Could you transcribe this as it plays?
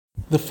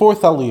The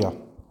fourth aliyah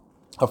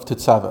of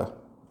Tetzaveh.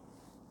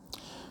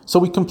 So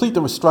we complete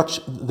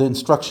the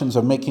instructions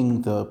of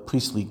making the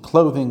priestly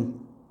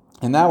clothing,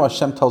 and now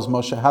Hashem tells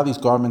Moshe how these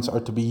garments are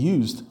to be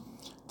used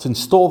to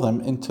install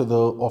them into the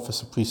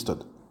office of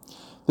priesthood.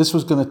 This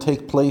was going to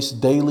take place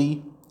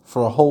daily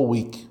for a whole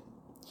week,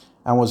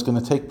 and was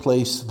going to take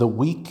place the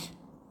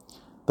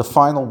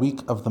final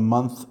week of the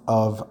month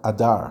of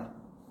Adar,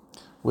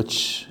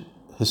 which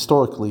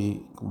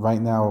historically, right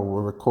now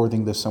we're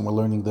recording this and we're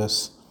learning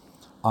this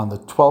on the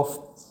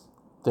 12th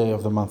day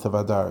of the month of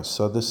Adar.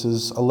 So this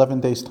is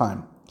 11 days'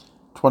 time,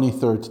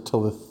 23rd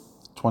till the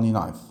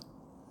 29th,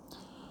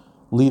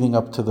 leading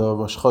up to the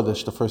Rosh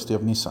Chodesh, the first day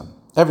of Nisan.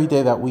 Every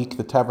day that week,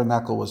 the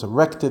tabernacle was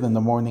erected in the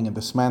morning and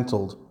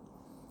dismantled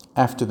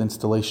after the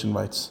installation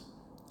rites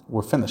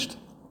were finished.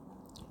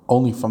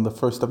 Only from the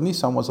first of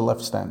Nisan was it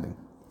left standing.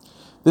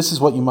 This is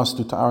what you must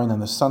do to Aaron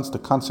and his sons to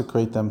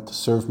consecrate them to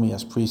serve me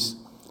as priests.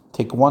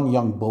 Take one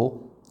young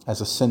bull as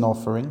a sin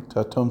offering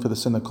to atone for the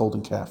sin of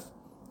golden calf,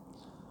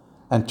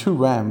 and 2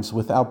 rams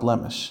without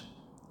blemish,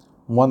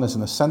 one as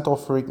an ascent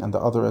offering and the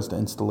other as the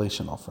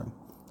installation offering.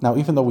 Now,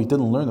 even though we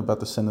didn't learn about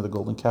the sin of the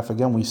golden calf,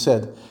 again we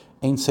said,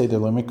 Ein Seder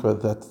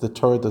L'Mikra, that the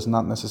Torah does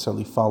not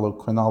necessarily follow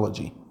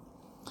chronology.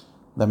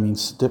 That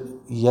means,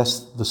 yes,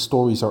 the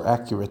stories are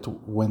accurate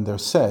when they're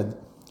said,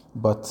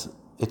 but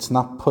it's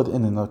not put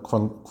in a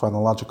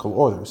chronological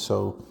order.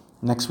 So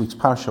next week's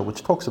parsha,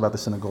 which talks about the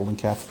sin of golden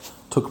calf,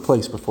 took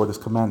place before this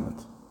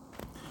commandment.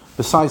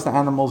 Besides the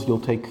animals,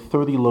 you'll take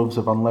 30 loaves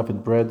of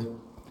unleavened bread,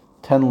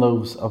 10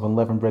 loaves of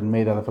unleavened bread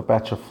made out of a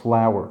batch of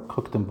flour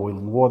cooked in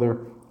boiling water,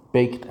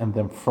 baked and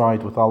then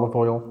fried with olive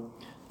oil,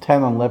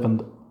 10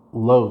 unleavened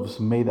loaves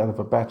made out of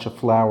a batch of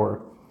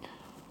flour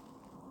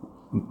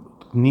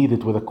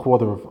kneaded with a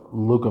quarter of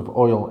lug of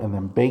oil and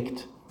then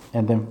baked,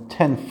 and then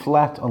 10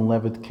 flat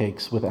unleavened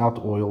cakes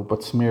without oil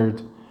but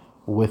smeared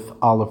with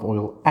olive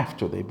oil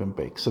after they've been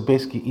baked. So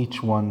basically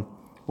each one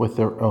with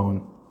their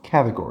own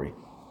category.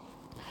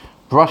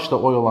 Brush the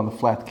oil on the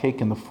flat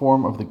cake in the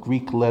form of the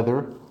Greek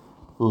letter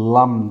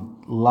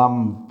lambda,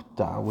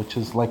 which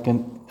is like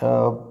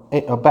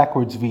a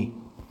backwards V,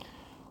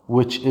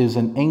 which is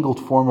an angled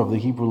form of the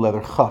Hebrew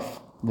letter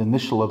chaf, the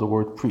initial of the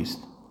word priest.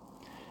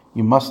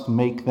 You must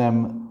make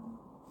them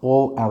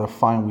all out of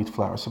fine wheat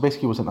flour. So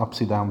basically it was an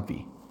upside down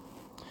V.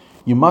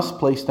 You must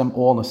place them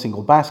all in a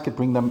single basket,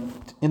 bring them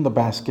in the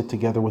basket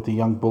together with the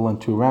young bull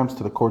and 2 rams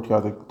to the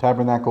courtyard of the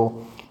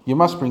tabernacle. You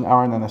must bring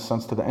Aaron and his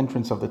sons to the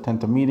entrance of the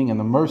tent of meeting and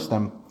immerse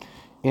them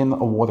in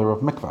a water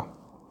of mikvah.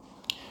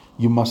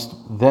 You must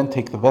then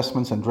take the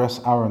vestments and dress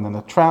Aaron in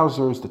the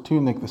trousers, the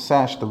tunic, the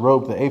sash, the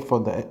robe, the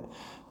ephod,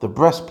 the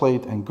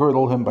breastplate, and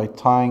girdle him by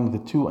tying the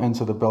 2 ends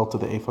of the belt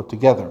of the ephod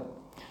together.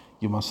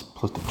 You must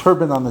put the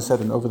turban on his head,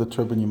 and over the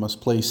turban you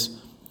must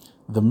place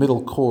the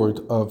middle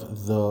cord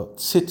of the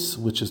tzitz,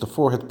 which is the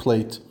forehead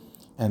plate,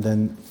 and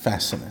then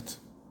fasten it.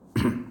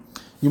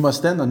 You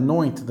must then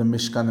anoint the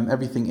Mishkan and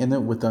everything in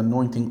it with the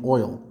anointing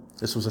oil.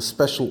 This was a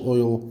special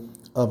oil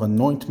of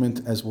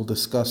anointment, as we'll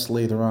discuss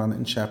later on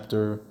in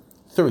chapter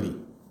 30.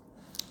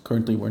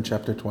 Currently we're in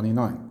chapter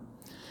 29.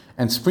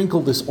 And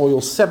sprinkle this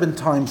oil 7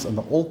 times on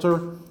the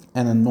altar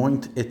and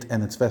anoint it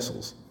and its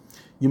vessels.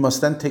 You must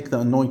then take the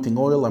anointing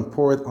oil and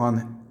pour it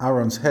on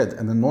Aaron's head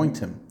and anoint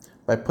him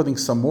by putting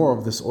some more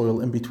of this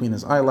oil in between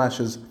his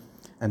eyelashes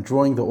and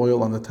drawing the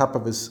oil on the top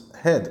of his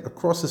head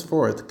across his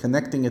forehead,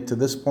 connecting it to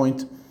this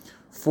point,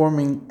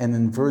 forming an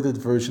inverted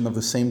version of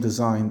the same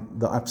design,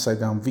 the upside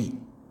down V.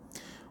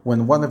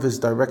 When one of his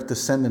direct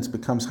descendants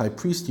becomes high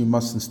priest, you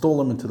must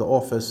install him into the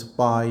office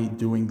by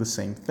doing the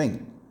same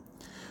thing.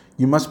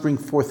 You must bring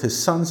forth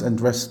his sons and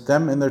dress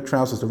them in their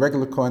trousers, the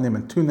regular kohanim,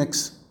 and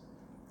tunics.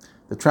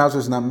 The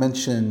trousers not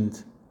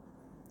mentioned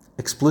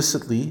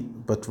explicitly,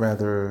 but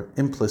rather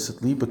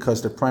implicitly,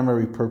 because their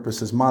primary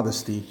purpose is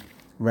modesty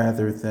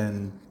rather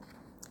than,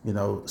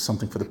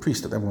 something for the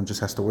priest, that everyone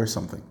just has to wear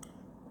something.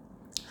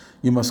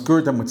 You must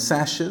gird them with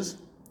sashes.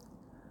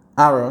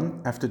 Aaron,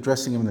 after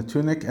dressing him in the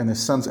tunic, and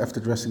his sons after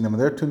dressing them in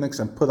their tunics,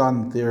 and put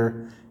on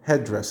their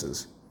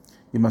headdresses.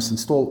 You must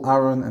install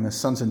Aaron and his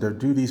sons in their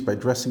duties by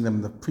dressing them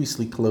in the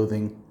priestly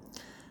clothing,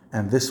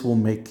 and this will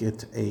make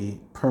it a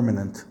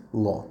permanent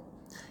law.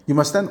 You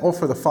must then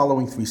offer the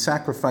following 3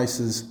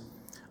 sacrifices,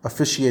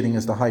 officiating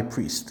as the high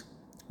priest,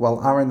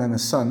 while Aaron and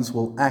his sons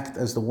will act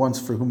as the ones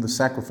for whom the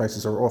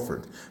sacrifices are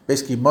offered.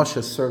 Basically,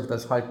 Moshe served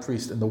as high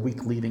priest in the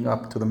week leading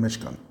up to the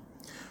Mishkan.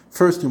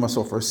 First, you must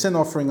offer a sin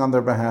offering on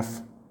their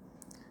behalf,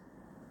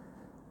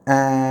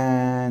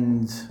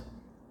 and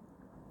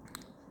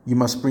you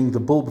must bring the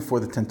bull before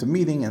the tent of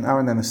meeting, and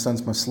Aaron and his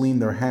sons must lean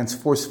their hands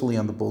forcefully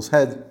on the bull's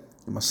head.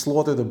 You must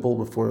slaughter the bull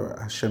before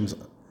Hashem's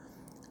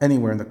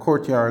anywhere in the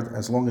courtyard,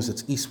 as long as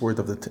it's eastward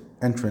of the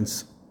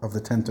entrance of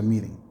the tent of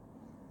meeting.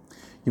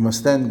 You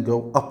must then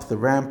go up the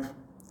ramp,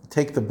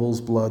 take the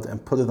bull's blood,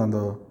 and put it on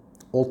the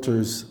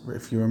altars.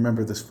 If you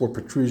remember, there's 4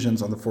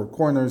 protrusions on the 4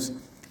 corners,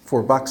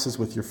 4 boxes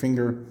with your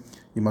finger.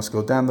 You must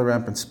go down the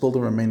ramp and spill the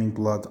remaining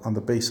blood on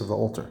the base of the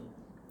altar.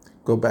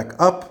 Go back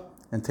up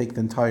and take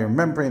the entire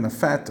membrane of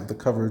fat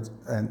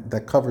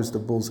that covers the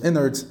bull's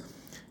innards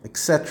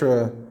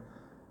etc.,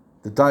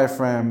 the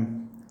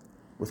diaphragm,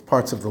 with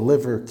parts of the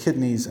liver,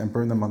 kidneys, and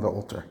burn them on the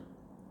altar.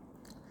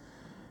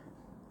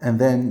 And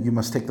then you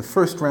must take the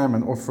first ram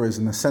and offer as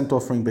an ascent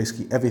offering,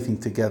 basically everything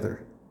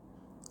together.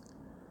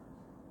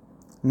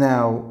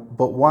 Now,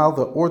 but while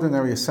the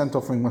ordinary ascent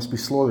offering must be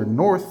slaughtered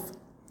north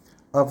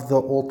of the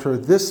altar,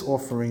 this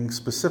offering,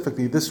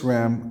 specifically this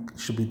ram,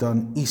 should be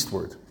done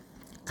eastward.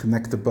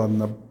 Connect the blood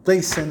in a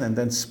basin and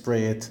then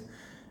spray it,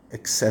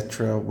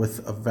 etc.,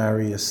 with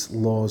various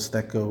laws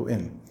that go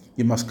in.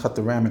 You must cut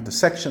the ram into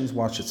sections,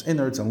 wash its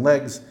innards and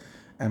legs,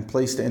 and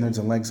place the innards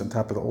and legs on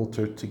top of the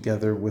altar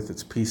together with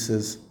its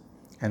pieces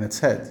and its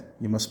head.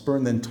 You must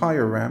burn the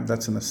entire ram,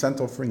 that's an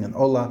ascent offering, an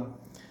olah,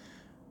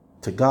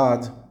 to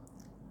God.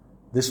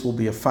 This will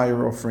be a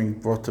fire offering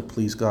brought to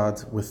please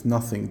God, with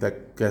nothing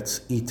that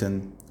gets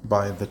eaten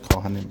by the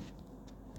Kohanim.